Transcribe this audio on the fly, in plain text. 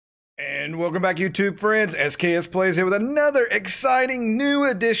And welcome back, YouTube friends. SKS Plays here with another exciting new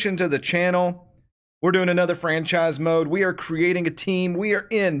addition to the channel. We're doing another franchise mode. We are creating a team. We are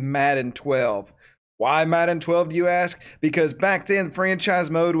in Madden 12. Why Madden 12, do you ask? Because back then,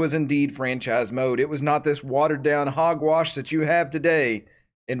 franchise mode was indeed franchise mode. It was not this watered-down hogwash that you have today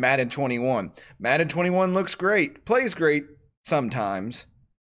in Madden 21. Madden 21 looks great, plays great sometimes.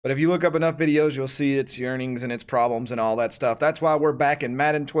 But if you look up enough videos, you'll see its yearnings and its problems and all that stuff. That's why we're back in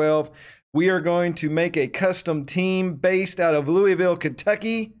Madden 12. We are going to make a custom team based out of Louisville,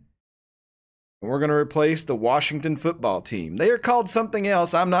 Kentucky. And we're going to replace the Washington football team. They are called something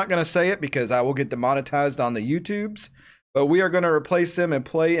else. I'm not going to say it because I will get demonetized on the YouTubes. But we are going to replace them and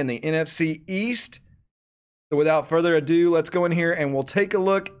play in the NFC East. So without further ado, let's go in here and we'll take a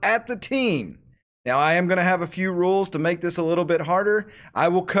look at the team. Now, I am going to have a few rules to make this a little bit harder. I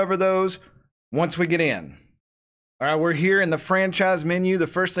will cover those once we get in. All right, we're here in the franchise menu. The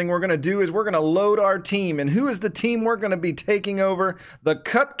first thing we're going to do is we're going to load our team. And who is the team we're going to be taking over? The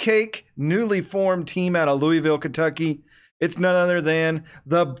Cupcake, newly formed team out of Louisville, Kentucky. It's none other than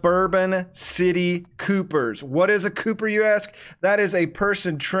the Bourbon City Coopers. What is a Cooper, you ask? That is a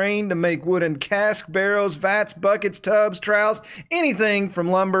person trained to make wooden casks, barrels, vats, buckets, tubs, trowels, anything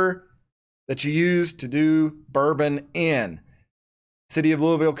from lumber that you use to do bourbon in. City of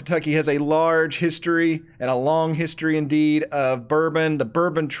Louisville, Kentucky has a large history and a long history indeed of bourbon. The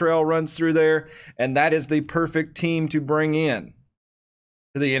Bourbon Trail runs through there, and that is the perfect team to bring in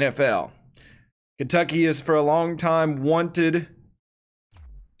to the NFL. Kentucky has for a long time wanted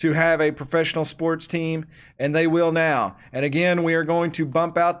to have a professional sports team, and they will now. And again, we are going to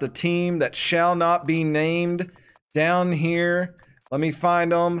bump out the team that shall not be named down here. Let me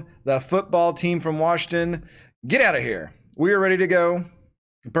find them. The football team from Washington. Get out of here. We are ready to go.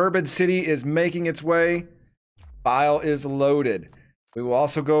 Bourbon City is making its way. File is loaded. We will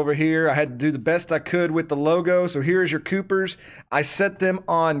also go over here. I had to do the best I could with the logo. So here is your Coopers. I set them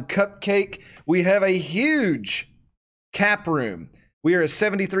on Cupcake. We have a huge cap room. We are a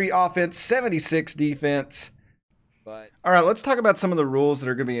 73 offense, 76 defense. All right, let's talk about some of the rules that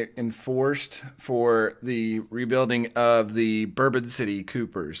are going to be enforced for the rebuilding of the Bourbon City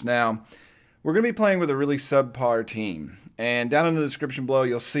Coopers. Now, we're going to be playing with a really subpar team. And down in the description below,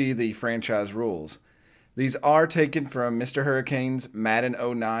 you'll see the franchise rules. These are taken from MrHurricane's Madden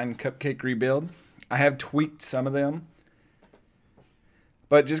 09 Cupcake rebuild. I have tweaked some of them.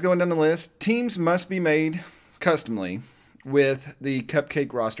 But just going down the list, teams must be made customly with the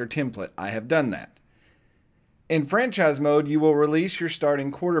Cupcake roster template. I have done that. In franchise mode, you will release your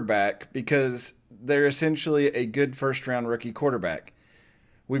starting quarterback because they're essentially a good first-round rookie quarterback.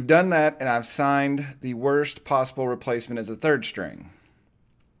 We've done that, and I've signed the worst possible replacement as a third string.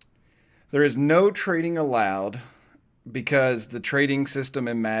 There is no trading allowed because the trading system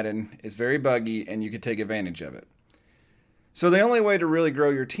in Madden is very buggy, and you can take advantage of it. So the only way to really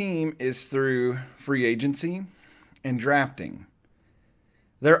grow your team is through free agency and drafting.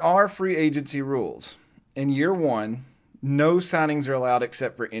 There are free agency rules. In year one, no signings are allowed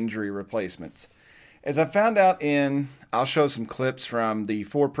except for injury replacements. As I found out I'll show some clips from the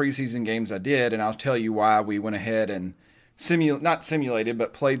 4 preseason games I did, and I'll tell you why we went ahead and not simulated,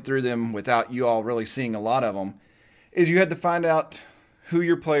 but played through them without you all really seeing a lot of them, is you had to find out who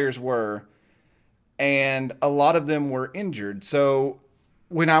your players were, and a lot of them were injured. So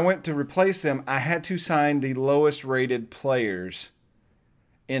when I went to replace them, I had to sign the lowest rated players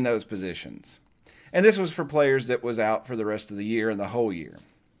in those positions. And this was for players that was out for the rest of the year and the whole year.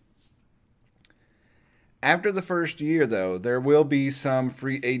 After the first year, though, there will be some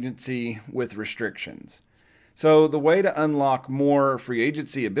free agency with restrictions. So the way to unlock more free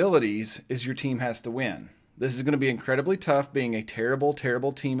agency abilities is your team has to win. This is going to be incredibly tough, being a terrible,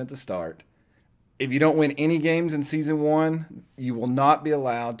 terrible team at the start. If you don't win any games in Season 1, you will not be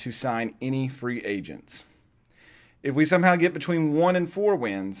allowed to sign any free agents. If we somehow get between 1 and 4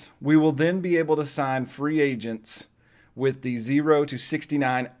 wins, we will then be able to sign free agents with the 0 to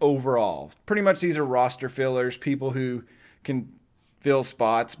 69 overall. Pretty much these are roster fillers, people who can fill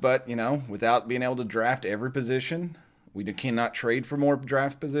spots, but, you know, without being able to draft every position, we cannot trade for more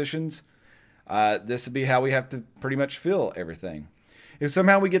draft positions. This would be how we have to pretty much fill everything. If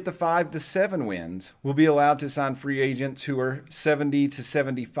somehow we get the 5 to 7 wins, we'll be allowed to sign free agents who are 70 to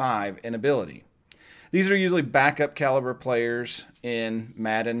 75 in ability. These are usually backup caliber players in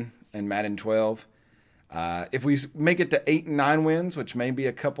Madden and Madden 12. If we make it to 8 and 9 wins, which may be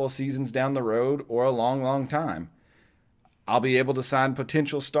a couple of seasons down the road or a long, long time, I'll be able to sign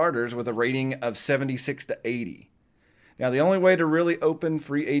potential starters with a rating of 76 to 80. Now, the only way to really open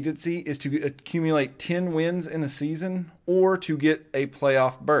free agency is to accumulate 10 wins in a season or to get a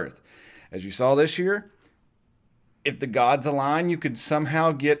playoff berth. As you saw this year, if the gods align, you could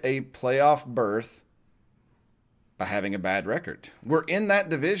somehow get a playoff berth by having a bad record. We're in that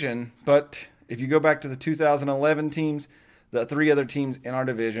division, but if you go back to the 2011 teams, the 3 other teams in our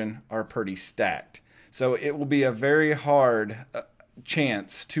division are pretty stacked. So it will be a very hard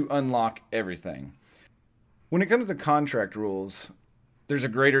chance to unlock everything. When it comes to contract rules, there's a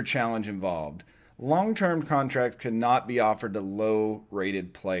greater challenge involved. Long-term contracts cannot be offered to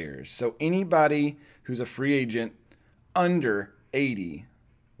low-rated players. So anybody who's a free agent under 80,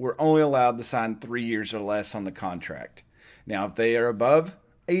 we're only allowed to sign 3 years or less on the contract. Now, if they are above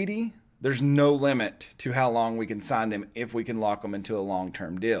 80, there's no limit to how long we can sign them if we can lock them into a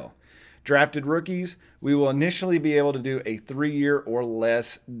long-term deal. Drafted rookies, we will initially be able to do a 3-year or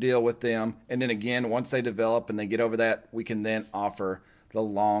less deal with them. And then again, once they develop and they get over that, we can then offer the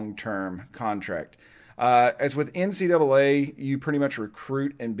long-term contract. As with NCAA, you pretty much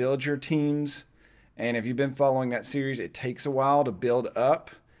recruit and build your teams. And if you've been following that series, it takes a while to build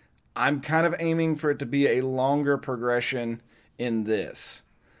up. I'm kind of aiming for it to be a longer progression in this.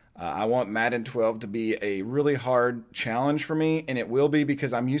 I want Madden 12 to be a really hard challenge for me, and it will be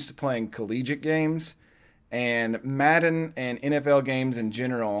because I'm used to playing collegiate games. And Madden and NFL games in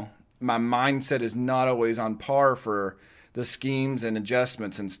general, my mindset is not always on par for the schemes and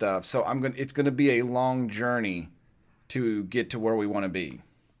adjustments and stuff. So it's going to be a long journey to get to where we want to be.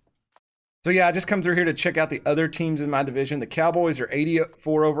 So yeah, I just come through here to check out the other teams in my division. The Cowboys are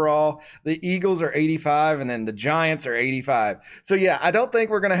 84 overall. The Eagles are 85, and then the Giants are 85. So yeah, I don't think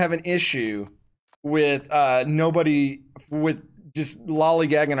we're going to have an issue with nobody with just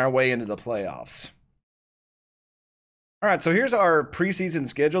lollygagging our way into the playoffs. All right, so here's our preseason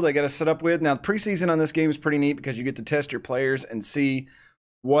schedule they got us set up with. Now, the preseason on this game is pretty neat because you get to test your players and see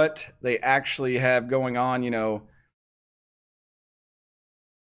what they actually have going on,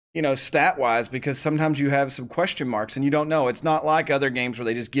 stat-wise, because sometimes you have some question marks and you don't know. It's not like other games where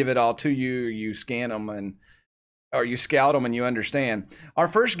they just give it all to you, or you scan them or you scout them and you understand. Our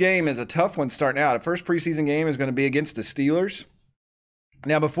first game is a tough one starting out. Our first preseason game is going to be against the Steelers.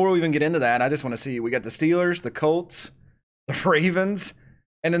 Now, before we even get into that, I just want to see, we got the Steelers, the Colts, the Ravens,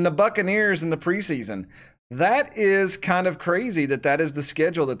 and then the Buccaneers in the preseason. That is kind of crazy that is the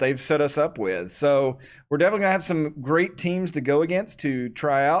schedule that they've set us up with. So we're definitely going to have some great teams to go against to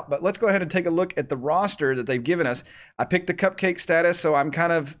try out. But let's go ahead and take a look at the roster that they've given us. I picked the Cupcake status, so I'm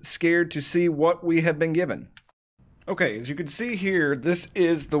kind of scared to see what we have been given. Okay, as you can see here, this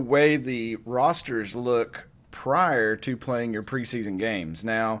is the way the rosters look prior to playing your preseason games.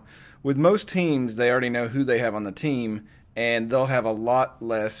 Now, with most teams, they already know who they have on the team, and they'll have a lot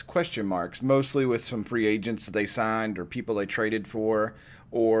less question marks, mostly with some free agents that they signed or people they traded for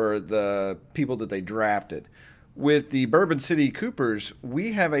or the people that they drafted. With the Bourbon City Coopers,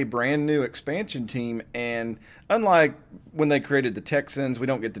 we have a brand new expansion team, and unlike when they created the Texans, we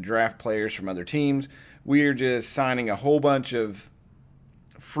don't get to draft players from other teams. We are just signing a whole bunch of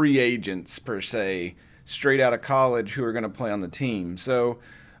free agents, per se, straight out of college who are going to play on the team. So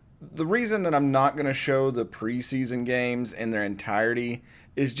the reason that I'm not going to show the preseason games in their entirety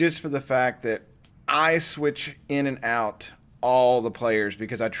is just for the fact that I switch in and out all the players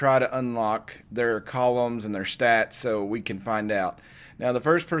because I try to unlock their columns and their stats so we can find out. Now, the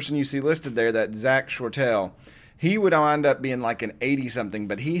first person you see listed there, that Zach Shortell, he would wind up being like an 80-something,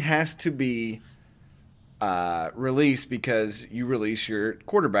 but he has to be released because you release your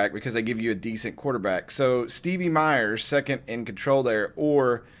quarterback because they give you a decent quarterback. So Stevie Myers, second in control there,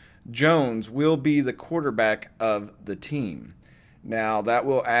 or Jones will be the quarterback of the team. Now, that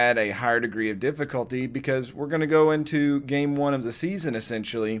will add a higher degree of difficulty because we're going to go into game one of the season,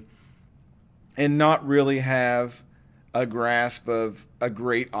 essentially, and not really have a grasp of a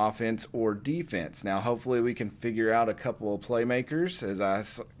great offense or defense. Now, hopefully we can figure out a couple of playmakers. As I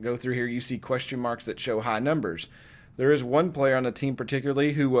go through here, you see question marks that show high numbers. There is one player on the team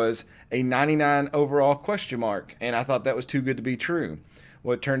particularly who was a 99 overall question mark, and I thought that was too good to be true.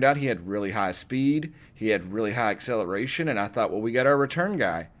 Well, it turned out he had really high speed, he had really high acceleration, and I thought, well, we got our return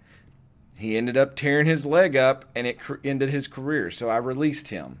guy. He ended up tearing his leg up, and it ended his career, so I released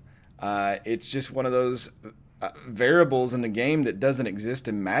him. It's just one of those variables in the game that doesn't exist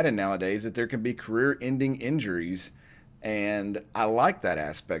in Madden nowadays, that there can be career-ending injuries, and I like that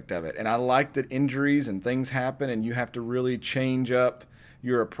aspect of it. And I like that injuries and things happen, and you have to really change up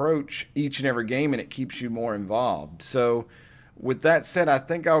your approach each and every game, and it keeps you more involved. So with that said, I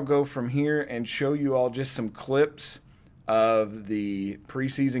think I'll go from here and show you all just some clips of the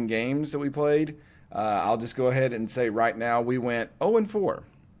preseason games that we played. I'll just go ahead and say right now we went 0-4.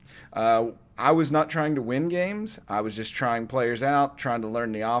 I was not trying to win games. I was just trying players out, trying to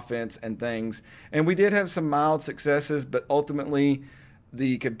learn the offense and things. And we did have some mild successes, but ultimately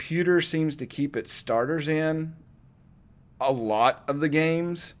the computer seems to keep its starters in a lot of the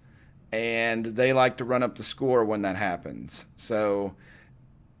games, and they like to run up the score when that happens. So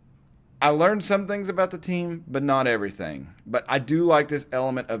I learned some things about the team, but not everything. But I do like this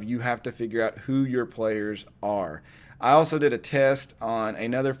element of you have to figure out who your players are. I also did a test on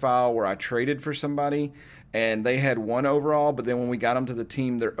another file where I traded for somebody, and they had 1 overall, but then when we got them to the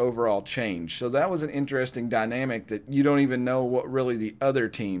team, their overall changed. So that was an interesting dynamic that you don't even know what really the other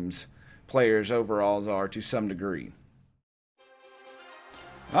team's players' overalls are to some degree.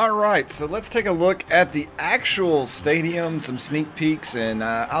 All right, so let's take a look at the actual stadium, some sneak peeks, and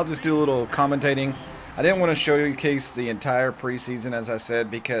I'll just do a little commentating. I didn't want to showcase the entire preseason, as I said,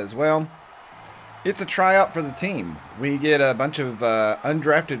 because, well, it's a tryout for the team. We get a bunch of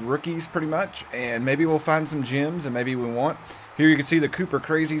undrafted rookies, pretty much, and maybe we'll find some gems, and maybe we won't. Here you can see the Cooper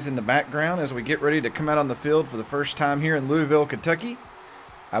Crazies in the background as we get ready to come out on the field for the first time here in Louisville, Kentucky.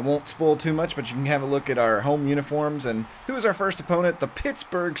 I won't spoil too much, but you can have a look at our home uniforms. And who was our first opponent? The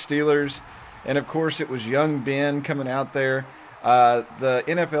Pittsburgh Steelers. And, of course, it was young Ben coming out there. The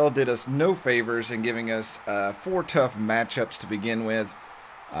NFL did us no favors in giving us 4 tough matchups to begin with.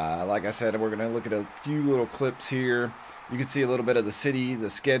 Like I said, we're going to look at a few little clips here. You can see a little bit of the city,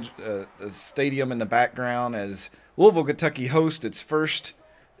 the stadium in the background as Louisville, Kentucky hosts its first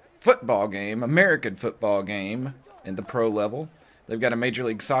football game, American football game in the pro level. They've got a Major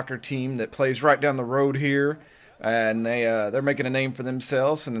League Soccer team that plays right down the road here, and they're making a name for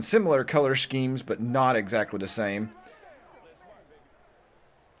themselves in similar color schemes, but not exactly the same.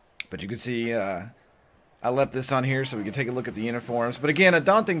 But you can see I left this on here so we can take a look at the uniforms. But again, a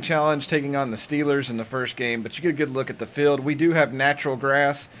daunting challenge taking on the Steelers in the first game, but you get a good look at the field. We do have natural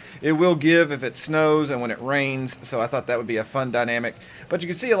grass. It will give if it snows and when it rains, so I thought that would be a fun dynamic. But you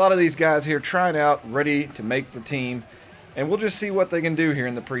can see a lot of these guys here trying out, ready to make the team. And we'll just see what they can do here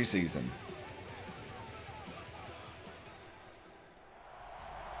in the preseason.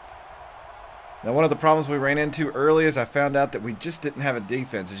 Now, one of the problems we ran into early is I found out that we just didn't have a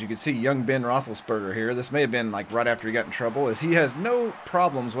defense. As you can see, young Ben Roethlisberger here. This may have been like right after he got in trouble, as he has no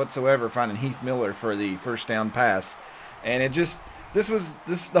problems whatsoever finding Heath Miller for the first down pass. And it just,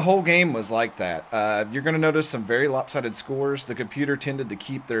 the whole game was like that. You're going to notice some very lopsided scores. The computer tended to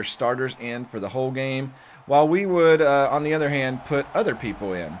keep their starters in for the whole game, while we would, on the other hand, put other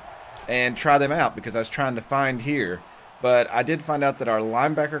people in and try them out because I was trying to find here. But I did find out that our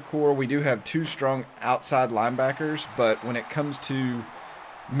linebacker core, we do have 2 strong outside linebackers, but when it comes to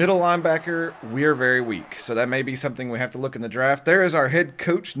middle linebacker, we are very weak. So that may be something we have to look in the draft. There is our head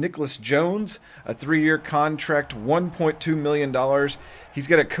coach, Nicholas Jones, a 3-year contract, $1.2 million. He's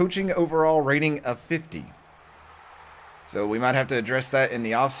got a coaching overall rating of 50. So we might have to address that in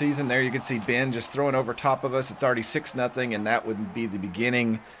the offseason. There you can see Ben just throwing over top of us. It's already 6-0, and that would be the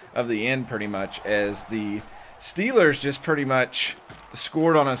beginning of the end pretty much, as the Steelers just pretty much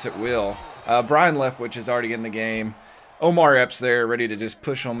scored on us at will. Brian Leftwich is already in the game. Omar Epps there, ready to just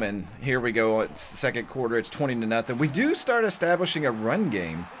push them, and here we go. It's the second quarter. It's 20-0. We do start establishing a run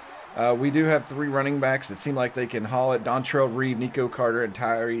game. We do have 3 running backs that seem like they can haul it. Dontrell Reed, Nico Carter, and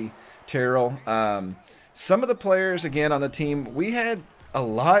Tyree Terrell. Some of the players, again, on the team, we had a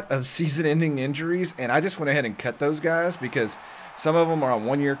lot of season-ending injuries, and I just went ahead and cut those guys because some of them are on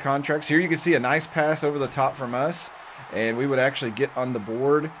 1-year contracts. Here you can see a nice pass over the top from us, and we would actually get on the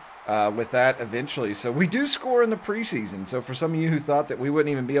board with that eventually. So we do score in the preseason. So for some of you who thought that we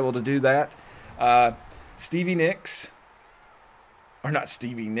wouldn't even be able to do that, Stevie Nicks, or not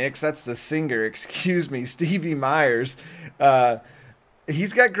Stevie Nicks, that's the singer, excuse me, Stevie Myers,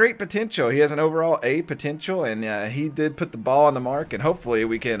 he's got great potential. He has an overall A potential, and he did put the ball on the mark, and hopefully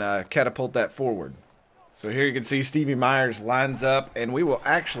we can catapult that forward. So here you can see Stevie Myers lines up, and we will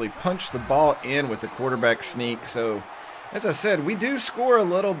actually punch the ball in with the quarterback sneak. So, as I said, we do score a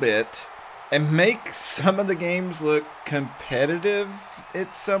little bit and make some of the games look competitive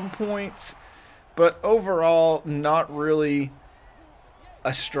at some points, but overall not really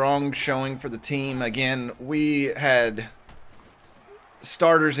a strong showing for the team. Again, we had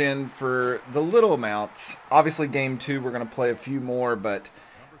starters in for the little amount. Obviously, game 2, we're going to play a few more, but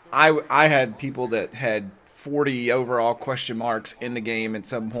I had people that had 40 overall question marks in the game at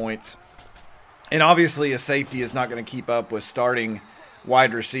some points. And obviously, a safety is not going to keep up with starting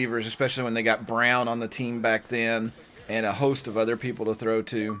wide receivers, especially when they got Brown on the team back then and a host of other people to throw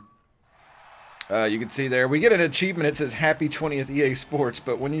to. You can see there, we get an achievement. It says Happy 20th EA Sports,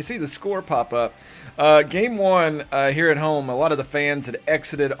 but when you see the score pop up, Game 1 here at home, a lot of the fans had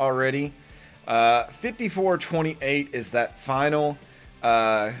exited already. 54-28 is that final.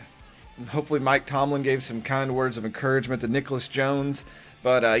 Hopefully Mike Tomlin gave some kind words of encouragement to Nicholas Jones.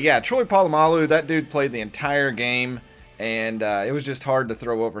 But yeah, Troy Polamalu, that dude played the entire game, and it was just hard to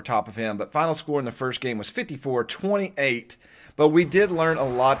throw over top of him. But final score in the first game was 54-28. But we did learn a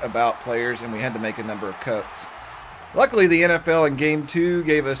lot about players, and we had to make a number of cuts. Luckily, the NFL in Game 2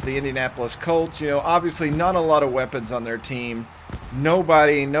 gave us the Indianapolis Colts. You know, obviously not a lot of weapons on their team.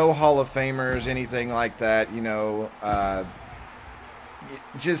 Nobody, no Hall of Famers, anything like that. You know,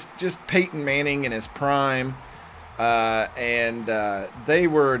 just Peyton Manning in his prime. They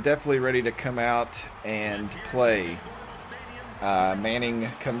were definitely ready to come out and play. Manning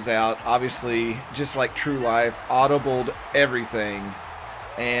comes out, obviously, just like true life, audibled everything.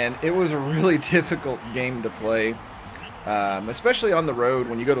 And it was a really difficult game to play, especially on the road.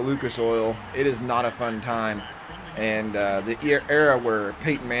 When you go to Lucas Oil, it is not a fun time. And the era where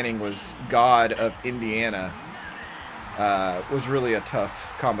Peyton Manning was God of Indiana was really a tough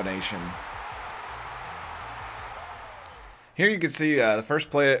combination. Here you can see the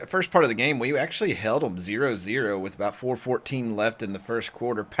first part of the game. We actually held them 0-0 with about 4:14 left in the first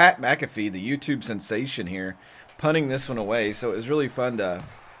quarter. Pat McAfee, the YouTube sensation here, punting this one away. So it was really fun to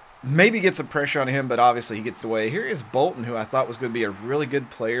maybe get some pressure on him, but obviously he gets it away. Here is Bolton, who I thought was going to be a really good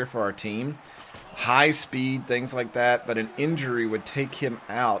player for our team. High speed, things like that, but an injury would take him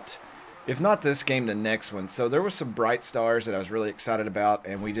out. If not this game, the next one. So there was some bright stars that I was really excited about,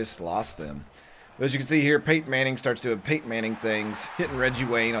 and we just lost them. But as you can see here, Peyton Manning starts doing Peyton Manning things, hitting Reggie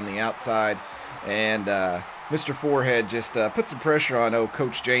Wayne on the outside. And Mr. Forehead just put some pressure on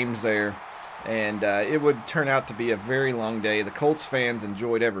Coach James there. And it would turn out to be a very long day. The Colts fans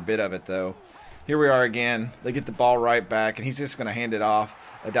enjoyed every bit of it, though. Here we are again. They get the ball right back, and he's just going to hand it off.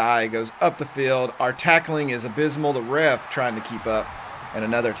 Adai goes up the field. Our tackling is abysmal. The ref trying to keep up, and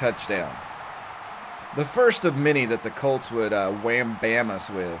another touchdown. The first of many that the Colts would wham-bam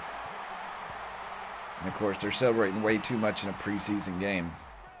us with. And, of course, they're celebrating way too much in a preseason game.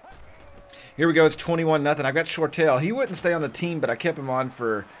 Here we go. It's 21-0. I've got Shortell. He wouldn't stay on the team, but I kept him on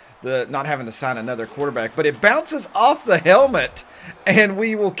for the not having to sign another quarterback. But it bounces off the helmet, and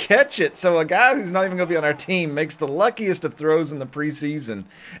we will catch it. So a guy who's not even going to be on our team makes the luckiest of throws in the preseason.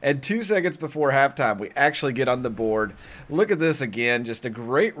 And 2 seconds before halftime, we actually get on the board. Look at this again. Just a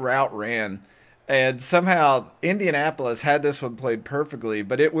great route ran. And somehow Indianapolis had this one played perfectly,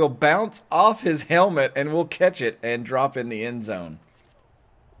 but it will bounce off his helmet and we'll catch it and drop in the end zone.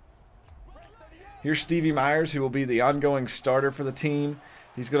 Here's Stevie Myers, who will be the ongoing starter for the team.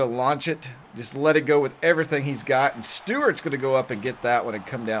 He's going to launch it, just let it go with everything he's got. And Stewart's going to go up and get that one and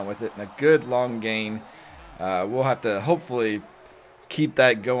come down with it. And a good long gain. We'll have to hopefully keep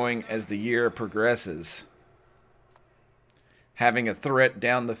that going as the year progresses. Having a threat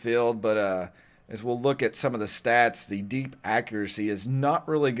down the field, but as we'll look at some of the stats, the deep accuracy is not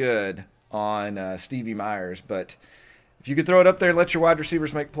really good on Stevie Myers. But if you could throw it up there and let your wide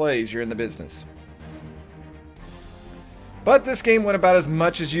receivers make plays, you're in the business. But this game went about as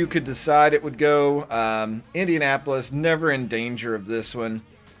much as you could decide it would go. Indianapolis never in danger of this one.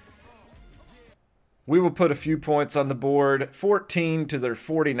 We will put a few points on the board, 14 to their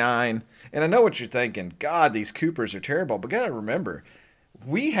 49. And I know what you're thinking. God, these Coopers are terrible. But got to remember,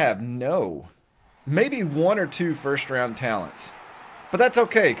 we have maybe 1 or 2 first-round talents. But that's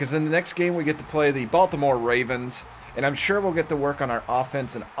okay, because in the next game we get to play the Baltimore Ravens, and I'm sure we'll get to work on our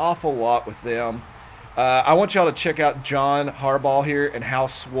offense an awful lot with them. I want y'all to check out John Harbaugh here and how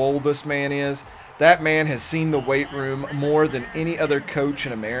swole this man is. That man has seen the weight room more than any other coach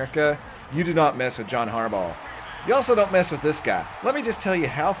in America. You do not mess with John Harbaugh. You also don't mess with this guy. Let me just tell you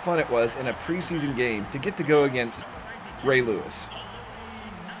how fun it was in a preseason game to get to go against Ray Lewis.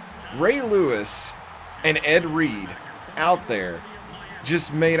 Ray Lewis and Ed Reed out there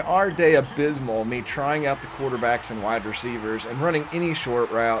just made our day abysmal, me trying out the quarterbacks and wide receivers and running any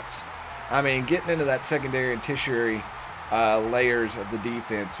short routes. I mean, getting into that secondary and tertiary layers of the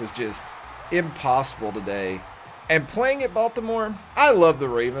defense was just impossible today. And playing at Baltimore, I love the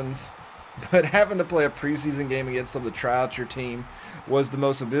Ravens, but having to play a preseason game against them to try out your team was the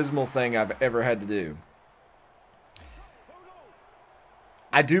most abysmal thing I've ever had to do.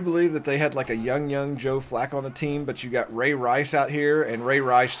 I do believe that they had like a young Joe Flacco on the team, but you got Ray Rice out here, and Ray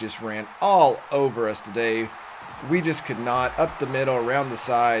Rice just ran all over us today. We just could not, up the middle, around the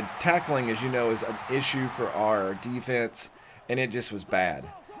side. Tackling, as you know, is an issue for our defense, and it just was bad.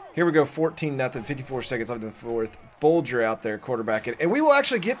 Here we go, 14-0, 54 seconds left in the fourth. Bolger out there, quarterback. And we will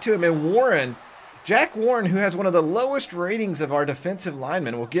actually get to him, and Warren Jack Warren, who has one of the lowest ratings of our defensive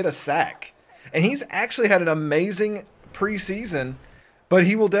linemen, will get a sack. And he's actually had an amazing preseason, but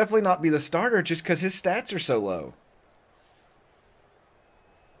he will definitely not be the starter just because his stats are so low.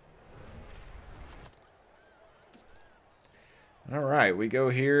 All right, we go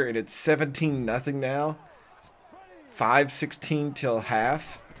here, and it's 17-0 now. 5:16 till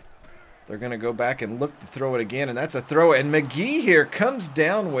half. They're going to go back and look to throw it again, and that's a throw. And McGee here comes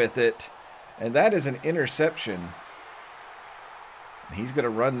down with it, and that is an interception. He's going to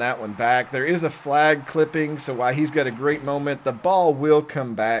run that one back. There is a flag clipping, so while he's got a great moment, the ball will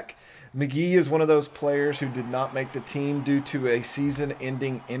come back. McGee is one of those players who did not make the team due to a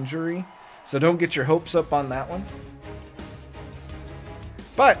season-ending injury, so don't get your hopes up on that one.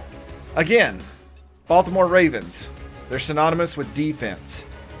 But, again, Baltimore Ravens, they're synonymous with defense.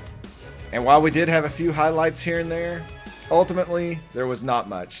 And while we did have a few highlights here and there, ultimately, there was not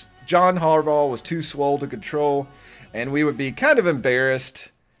much. John Harbaugh was too swole to control, and we would be kind of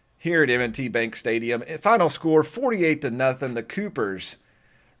embarrassed here at M&T Bank Stadium. Final score, 48-0. The Coopers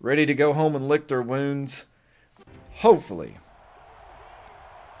ready to go home and lick their wounds. Hopefully.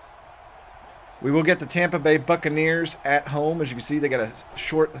 We will get the Tampa Bay Buccaneers at home. As you can see, they got a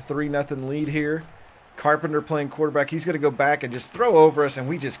short 3-0 lead here. Carpenter playing quarterback. He's going to go back and just throw over us, and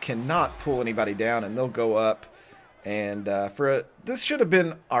we just cannot pull anybody down, and they'll go up. And this should have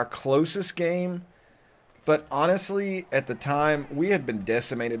been our closest game. But honestly, at the time, we had been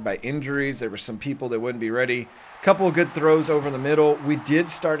decimated by injuries. There were some people that wouldn't be ready. A couple of good throws over the middle. We did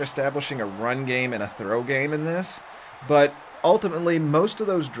start establishing a run game and a throw game in this. But ultimately, most of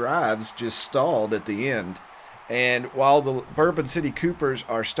those drives just stalled at the end. And while the Bourbon City Coopers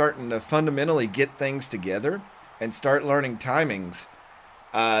are starting to fundamentally get things together and start learning timings,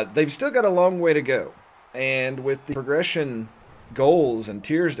 they've still got a long way to go. And with the progression goals and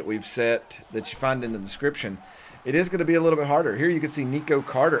tiers that we've set that you find in the description, it is going to be a little bit harder. Here you can see Nico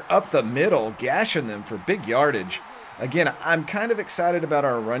Carter up the middle, gashing them for big yardage. Again, I'm kind of excited about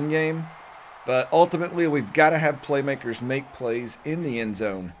our run game, but ultimately we've got to have playmakers make plays in the end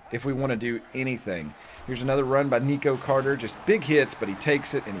zone if we want to do anything. Here's another run by Nico Carter, just big hits, but he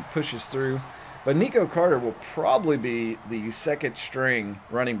takes it and he pushes through. But Nico Carter will probably be the second string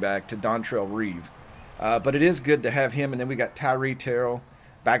running back to Dontrell Reeve. But it is good to have him. And then we got Tyree Terrell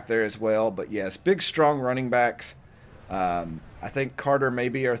back there as well. But yes, big, strong running backs. I think Carter may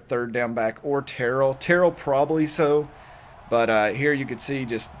be our third down back, or Terrell. Terrell probably so. But here you can see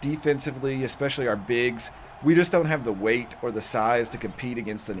just defensively, especially our bigs, we just don't have the weight or the size to compete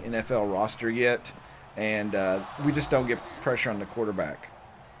against an NFL roster yet. And we just don't get pressure on the quarterback.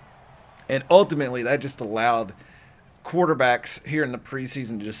 And ultimately, that just allowed quarterbacks here in the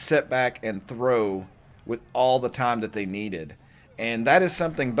preseason to just sit back and throw with all the time that they needed. And that is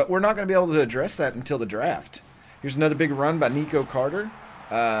something, but we're not going to be able to address that until the draft. Here's another big run by Nico Carter.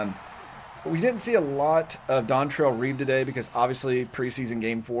 We didn't see a lot of Dontrell Reeve today because obviously preseason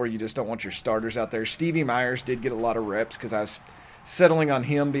game 4, you just don't want your starters out there. Stevie Myers did get a lot of reps because I was settling on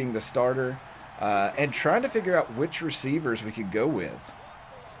him being the starter and trying to figure out which receivers we could go with.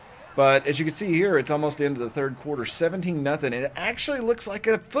 But as you can see here, it's almost into the third quarter, 17-0. And it actually looks like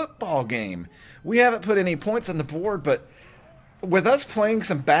a football game. We haven't put any points on the board, but with us playing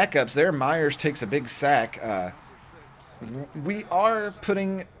some backups there, Myers takes a big sack. We are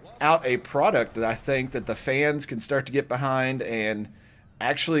putting out a product that I think that the fans can start to get behind and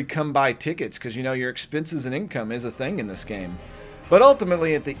actually come buy tickets because, you know, your expenses and income is a thing in this game. But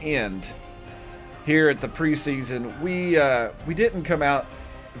ultimately at the end, here at the preseason, we didn't come out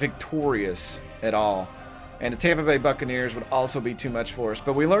victorious at all, and the Tampa Bay Buccaneers would also be too much for us,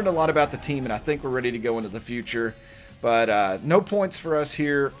 but we learned a lot about the team, and I think we're ready to go into the future. But no points for us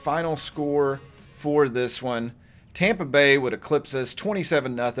here. Final score for this one, Tampa Bay would eclipse us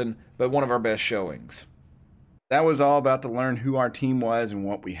 27-0, but one of our best showings. That was all about to learn who our team was and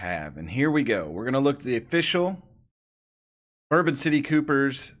what we have, and here we go. We're going to look at the official Bourbon City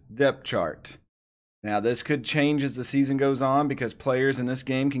Coopers depth chart. Now, this could change as the season goes on because players in this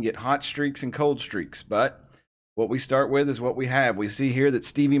game can get hot streaks and cold streaks. But what we start with is what we have. We see here that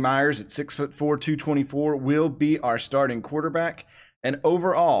Stevie Myers at 6'4", 224 will be our starting quarterback. An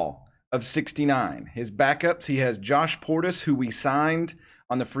overall of 69. His backups, he has Josh Portis, who we signed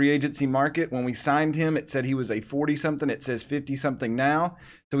on the free agency market. When we signed him, it said he was a 40-something. It says 50-something now.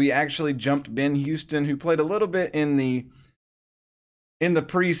 So we actually jumped Ben Houston, who played a little bit in the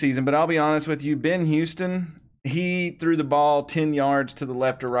preseason, but I'll be honest with you, Ben Houston, he threw the ball 10 yards to the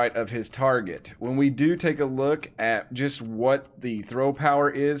left or right of his target. When we do take a look at just what the throw power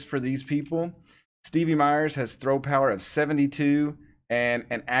is for these people, Stevie Myers has throw power of 72 and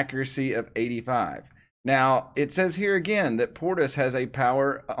an accuracy of 85. Now, it says here again that Portis has a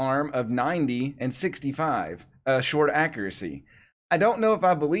power arm of 90 and 65, short accuracy. I don't know if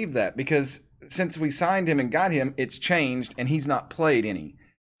I believe that, because since we signed him and got him, it's changed and he's not played any.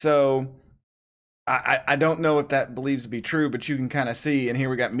 So I don't know if that believes to be true, but you can kind of see, and here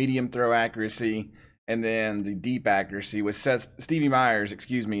we got medium throw accuracy and then the deep accuracy with Stevie Myers,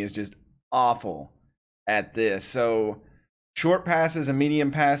 is just awful at this. So short passes and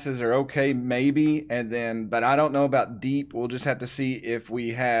medium passes are okay, maybe, but I don't know about deep. We'll just have to see if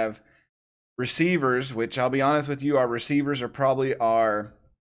we have receivers, which I'll be honest with you, our receivers are probably our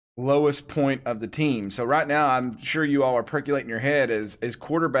lowest point of the team. So right now, I'm sure you all are percolating your head, is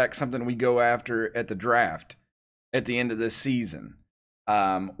quarterback something we go after at the draft at the end of this season?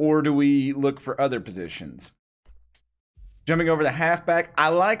 Or do we look for other positions? Jumping over the halfback, I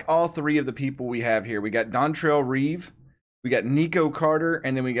like all three of the people we have here. We got Dontrell Reeve, we got Nico Carter,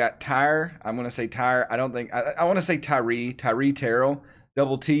 and then we got Tyre. I'm going to say Tyre. I want to say Tyree Terrell,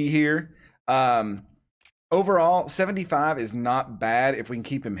 double T here. Overall, 75 is not bad if we can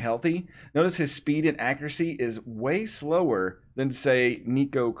keep him healthy. Notice his speed and accuracy is way slower than, say,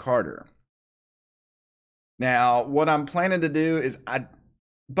 Nico Carter. Now, what I'm planning to do is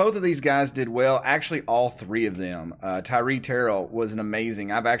both of these guys did well. Actually, all three of them. Tyree Terrell was an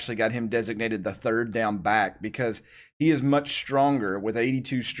amazing. I've actually got him designated the third down back because he is much stronger with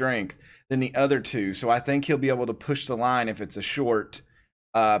 82 strength than the other two. So I think he'll be able to push the line if it's a short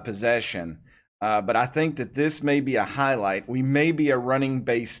possession. But I think that this may be a highlight. We may be a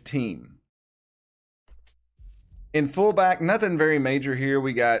running-based team. In fullback, nothing very major here.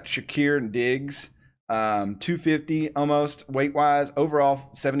 We got Shakir Diggs, 250 almost weight-wise. Overall,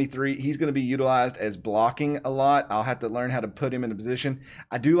 73. He's going to be utilized as blocking a lot. I'll have to learn how to put him in a position.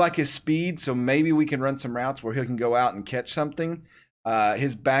 I do like his speed, so maybe we can run some routes where he can go out and catch something.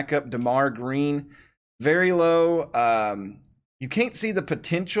 His backup, DeMar Green, very low. You can't see the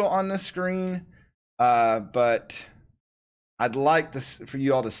potential on the screen, but I'd like for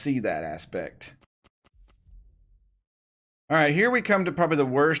you all to see that aspect. All right, here we come to probably the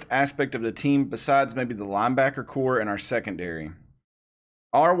worst aspect of the team besides maybe the linebacker core and our secondary.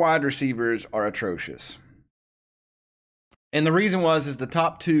 Our wide receivers are atrocious. And the reason is the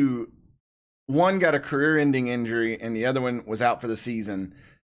top two, one got a career-ending injury and the other one was out for the season.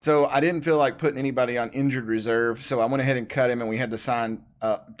 So I didn't feel like putting anybody on injured reserve, so I went ahead and cut him, and we had to sign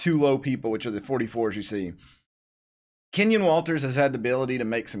two low people, which are the 44s you see. Kenyon Walters has had the ability to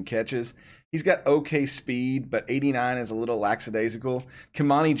make some catches. He's got okay speed, but 89 is a little lackadaisical.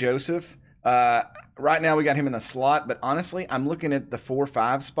 Kimani Joseph, right now we got him in the slot, but honestly, I'm looking at the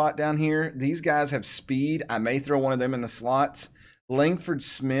 4-5 spot down here. These guys have speed. I may throw one of them in the slots. Langford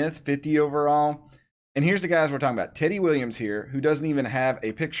Smith, 50 overall. And here's the guys we're talking about. Teddy Williams here, who doesn't even have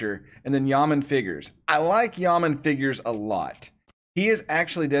a picture, and then Yaman Figures. I like Yaman Figures a lot. He is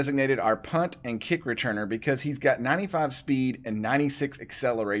actually designated our punt and kick returner because he's got 95 speed and 96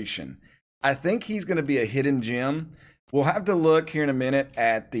 acceleration. I think he's going to be a hidden gem. We'll have to look here in a minute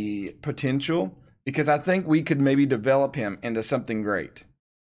at the potential because I think we could maybe develop him into something great.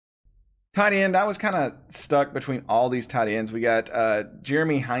 Tight end, I was kind of stuck between all these tight ends. We got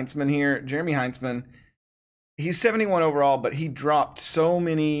Jeremy Heintzman here. Jeremy Heintzman, he's 71 overall, but he dropped so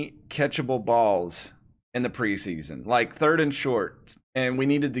many catchable balls in the preseason, like third and short, and we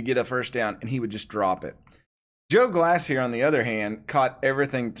needed to get a first down, and he would just drop it. Joe Glass here, on the other hand, caught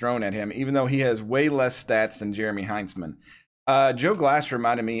everything thrown at him, even though he has way less stats than Jeremy Heintzman. Joe Glass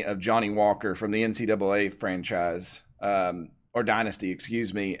reminded me of Johnny Walker from the NCAA franchise, or dynasty,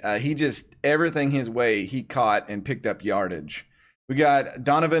 excuse me. He just, everything his way, he caught and picked up yardage. We got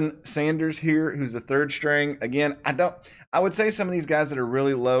Donovan Sanders here, who's the third string. Again, I would say some of these guys that are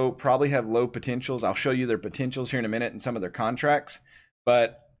really low probably have low potentials. I'll show you their potentials here in a minute and some of their contracts,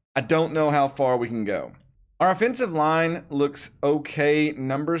 but I don't know how far we can go. Our offensive line looks okay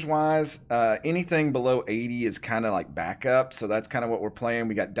numbers-wise. Anything below 80 is kind of like backup, so that's kind of what we're playing.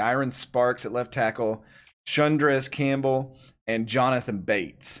 We got Dyron Sparks at left tackle, Shundrez Campbell, and Jonathan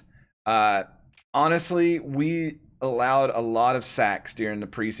Bates. Honestly, we allowed a lot of sacks during the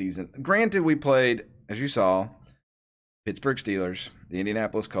preseason. Granted, we played, as you saw, Pittsburgh Steelers, the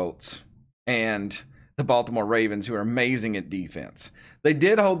Indianapolis Colts, and the Baltimore Ravens, who are amazing at defense. They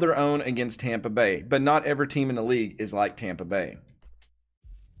did hold their own against Tampa Bay, but not every team in the league is like Tampa Bay.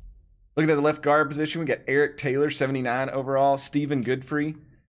 Looking at the left guard position, we got Eric Taylor, 79 overall, Stephen Godfrey,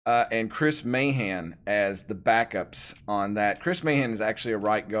 and Chris Mahan as the backups on that. Chris Mahan is actually a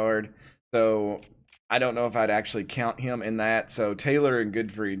right guard, so I don't know if I'd actually count him in that. So Taylor and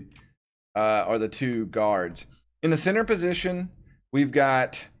Godfrey are the two guards. In the center position, We've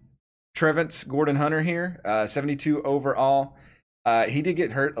got Trevance Gordon Hunter here, 72 overall. He did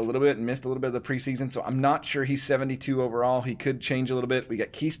get hurt a little bit and missed a little bit of the preseason, so I'm not sure he's 72 overall. He could change a little bit. We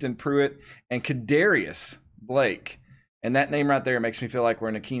got Keaston Pruitt and Kadarius Blake. And that name right there makes me feel like we're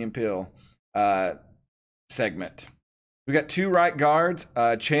in a Keenan Peele segment. We got 2 right guards,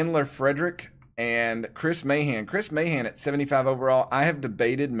 Chandler Frederick and Chris Mahan. Chris Mahan at 75 overall. I have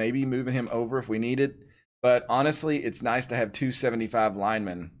debated maybe moving him over if we need it, but honestly, it's nice to have 2 75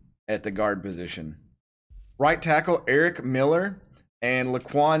 linemen at the guard position. Right tackle, Eric Miller and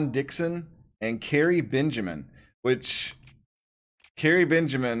Laquan Dixon and Kerry Benjamin, which Kerry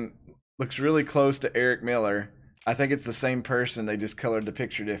Benjamin looks really close to Eric Miller. I think it's the same person. They just colored the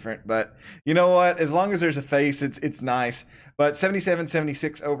picture different. But you know what? As long as there's a face, it's nice. But 77,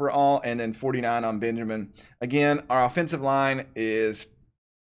 76 overall, and then 49 on Benjamin. Again, our offensive line is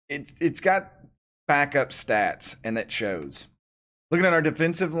it's got backup stats, and that shows. Looking at our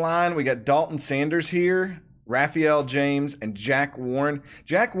defensive line, we got Dalton Sanders here, Raphael James, and Jack Warren.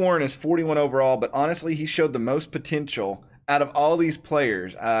 Jack Warren is 41 overall, but honestly, he showed the most potential out of all these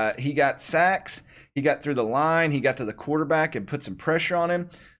players. He got sacks. He got through the line. He got to the quarterback and put some pressure on him.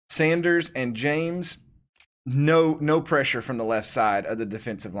 Sanders and James, no pressure from the left side of the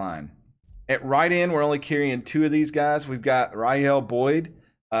defensive line. At right end, we're only carrying 2 of these guys. We've got Rael Boyd.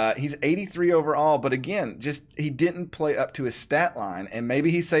 He's 83 overall, but again, just he didn't play up to his stat line, and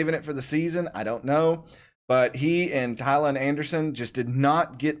maybe he's saving it for the season. I don't know, but he and Tylen Anderson just did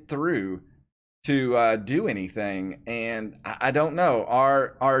not get through to do anything, and I don't know.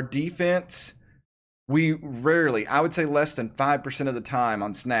 Our defense, we rarely, I would say less than 5% of the time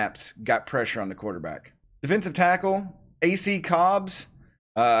on snaps, got pressure on the quarterback. Defensive tackle, AC Cobbs.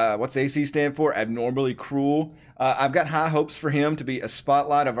 What's AC stand for? Abnormally cruel. I've got high hopes for him to be a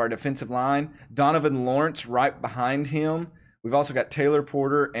spotlight of our defensive line. Donovan Lawrence right behind him. We've also got Taylor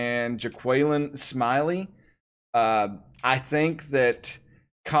Porter and Jaqueline Smiley. I think that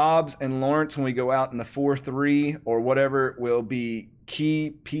Cobbs and Lawrence, when we go out in the 4-3 or whatever, will be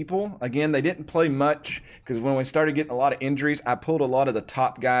key people. Again, they didn't play much because when we started getting a lot of injuries, I pulled a lot of the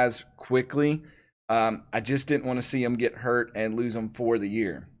top guys quickly. I just didn't want to see them get hurt and lose them for the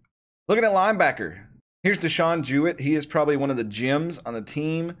year. Looking at linebacker, here's Deshaun Jewett. He is probably one of the gems on the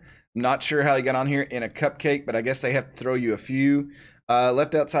team. I'm not sure how he got on here in a cupcake, but I guess they have to throw you a few.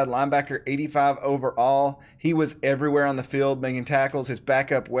 Left outside linebacker, 85 overall. He was everywhere on the field making tackles. His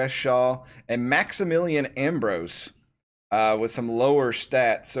backup, Wes Shaw, and Maximilian Ambrose with some lower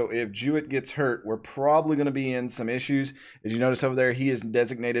stats. So if Jewett gets hurt, we're probably going to be in some issues. As you notice over there, he is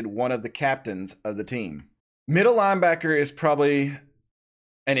designated one of the captains of the team. Middle linebacker is probably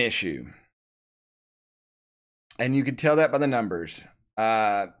an issue. And you can tell that by the numbers.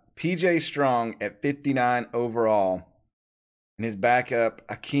 PJ Strong at 59 overall. And his backup,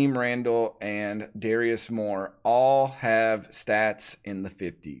 Akeem Randall and Darius Moore, all have stats in the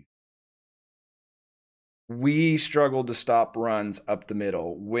 50s. We struggled to stop runs up the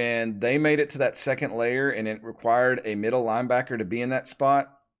middle. When they made it to that second layer and it required a middle linebacker to be in that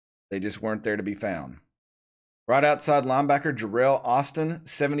spot, they just weren't there to be found. Right outside linebacker, Jarrell Austin,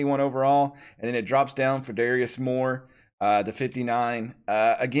 71 overall. And then it drops down for Darius Moore to 59.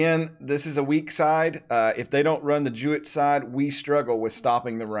 Again, this is a weak side. If they don't run the Jewett side, we struggle with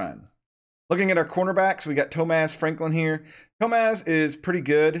stopping the run. Looking at our cornerbacks, we got Tomaz Franklin here. Tomaz is pretty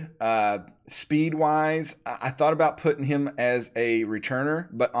good speed-wise. I thought about putting him as a returner,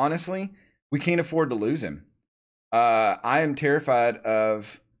 but honestly, we can't afford to lose him. I am terrified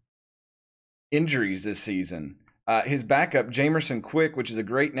of injuries this season. His backup, Jamerson Quick, which is a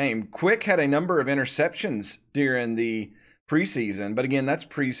great name. Quick had a number of interceptions during the preseason, but again, that's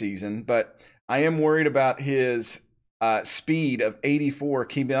preseason. But I am worried about his speed of 84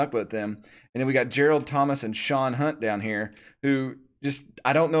 keeping up with them. And then we got Gerald Thomas and Sean Hunt down here, who just,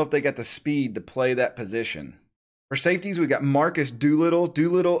 I don't know if they got the speed to play that position. For safeties, we got Marcus Doolittle.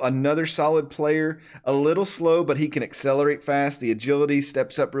 Doolittle, another solid player, a little slow, but he can accelerate fast. The agility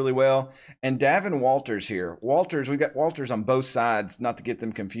steps up really well. And Davin Walters here. Walters, we got Walters on both sides, not to get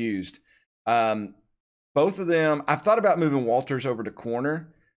them confused. Both of them, I've thought about moving Walters over to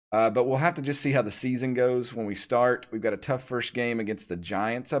corner, but we'll have to just see how the season goes when we start. We've got a tough first game against the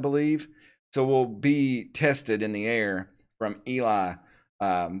Giants, I believe. So we'll be tested in the air from Eli.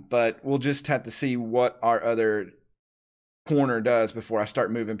 But we'll just have to see what our other corner does before I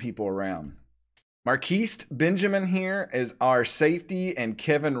start moving people around. Marquise Benjamin here is our safety, and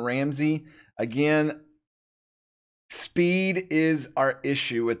Kevin Ramsey. Again, speed is our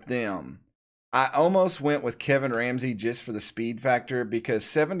issue with them. I almost went with Kevin Ramsey just for the speed factor because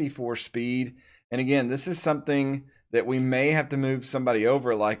 74 speed. And again, this is something that we may have to move somebody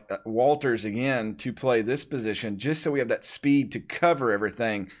over like Walters again to play this position just so we have that speed to cover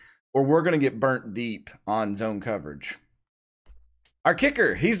everything, or we're going to get burnt deep on zone coverage. Our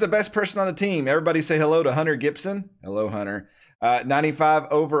kicker, he's the best person on the team. Everybody say hello to Hunter Gibson. Hello, Hunter. 95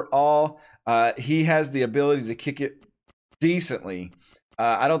 overall. He has the ability to kick it decently.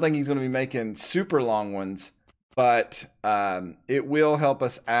 I don't think he's going to be making super long ones, but it will help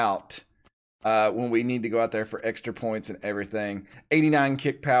us out when we need to go out there for extra points and everything. 89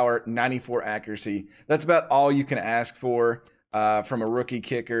 kick power, 94 accuracy. That's about all you can ask for from a rookie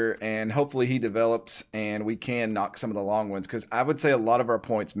kicker, and hopefully he develops and we can knock some of the long ones, because I would say a lot of our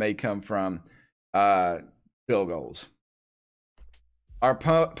points may come from field goals. Our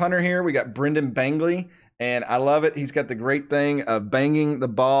punter here, we got Brendan Bangley, and I love it. He's got the great thing of banging the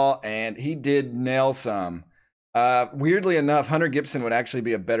ball, and he did nail some. Weirdly enough, Hunter Gibson would actually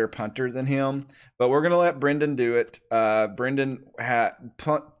be a better punter than him, but we're going to let Brendan do it. Brendan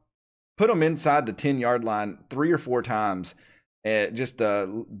put him inside the 10-yard line 3 or 4 times, just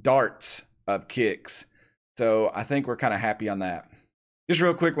darts of kicks. So I think we're kind of happy on that. Just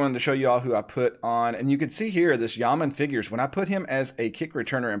real quick one to show you all who I put on. And you can see here, this Yaman Figures, when I put him as a kick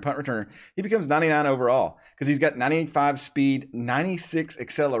returner and punt returner, he becomes 99 overall because he's got 95 speed, 96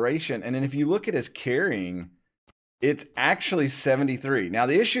 acceleration. And then if you look at his carrying, it's actually 73. Now,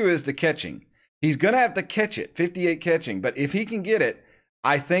 the issue is the catching. He's going to have to catch it, 58 catching. But if he can get it,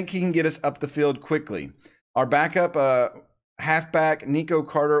 I think he can get us up the field quickly. Our backup halfback, Nico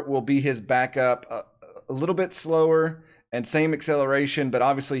Carter, will be his backup, a little bit slower and same acceleration, but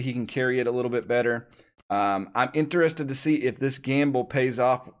obviously he can carry it a little bit better. I'm interested to see if this gamble pays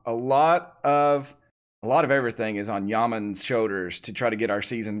off. A lot of everything is on Yaman's shoulders to try to get our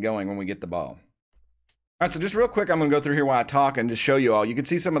season going when we get the ball. All right, so just real quick, I'm going to go through here while I talk and just show you all. You can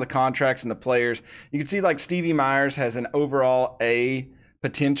see some of the contracts and the players. You can see like Stevie Myers has an overall A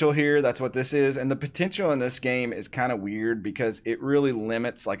potential here. That's what this is. And the potential in this game is kind of weird because it really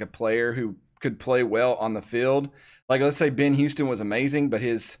limits like a player who could play well on the field. Like, let's say Ben Houston was amazing, but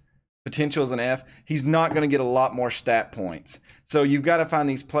his potential is an F. He's not going to get a lot more stat points. So you've got to find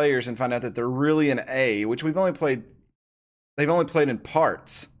these players and find out that they're really an A, which they've only played in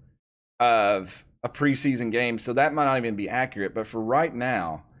parts of a preseason game. So that might not even be accurate. But for right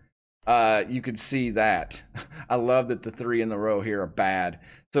now, you could see that. I love that the 3 in the row here are bad.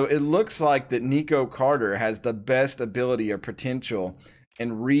 So it looks like that Nico Carter has the best ability or potential,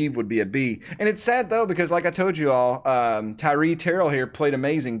 and Reeve would be a B. And it's sad, though, because like I told you all, Tyree Terrell here played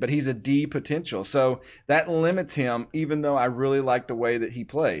amazing, but he's a D potential. So that limits him, even though I really like the way that he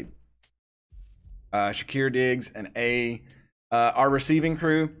played. Shakir Diggs, an A. Our receiving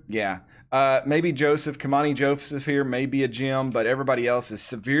crew, yeah. Maybe Joseph, Kamani Joseph here may be a gem, but everybody else is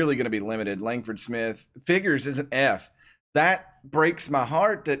severely going to be limited. Langford Smith. Figures is an F. That breaks my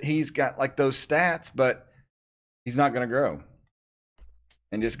heart that he's got like those stats, but he's not going to grow.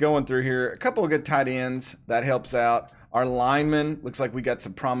 And just going through here, a couple of good tight ends. That helps out. Our linemen, looks like we got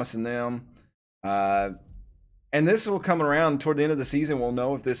some promise in them. And this will come around toward the end of the season. We'll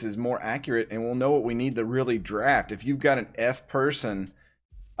know if this is more accurate, and we'll know what we need to really draft. If you've got an F person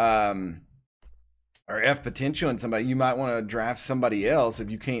or F potential in somebody, you might want to draft somebody else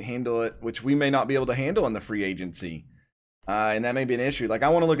if you can't handle it, which we may not be able to handle in the free agency. And that may be an issue. Like, I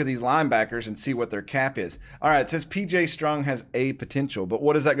want to look at these linebackers and see what their cap is. All right, it says PJ Strong has A potential, but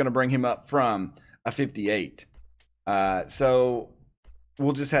what is that going to bring him up from a 58? So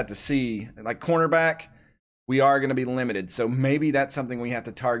we'll just have to see. Like cornerback, we are going to be limited. So maybe that's something we have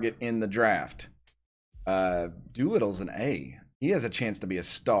to target in the draft. Doolittle's an A. He has a chance to be a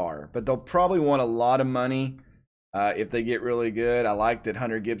star, but they'll probably want a lot of money if they get really good. I like that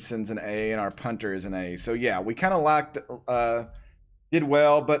Hunter Gibson's an A and our punter is an A. So yeah, we kind of lacked, did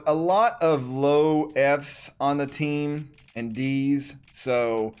well, but a lot of low Fs on the team and Ds.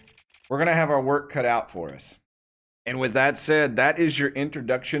 So we're going to have our work cut out for us. And with that said, that is your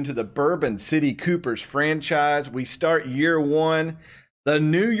introduction to the Bourbon City Coopers franchise. We start year 1. The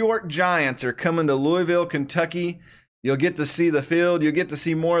New York Giants are coming to Louisville, Kentucky. You'll get to see the field. You'll get to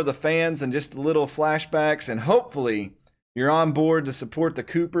see more of the fans and just little flashbacks. And hopefully you're on board to support the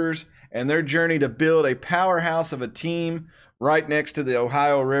Coopers and their journey to build a powerhouse of a team right next to the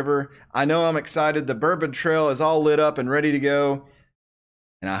Ohio River. I know I'm excited. The Bourbon Trail is all lit up and ready to go.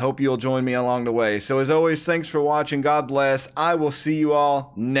 And I hope you'll join me along the way. So as always, thanks for watching. God bless. I will see you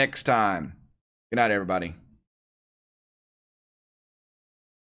all next time. Good night, everybody.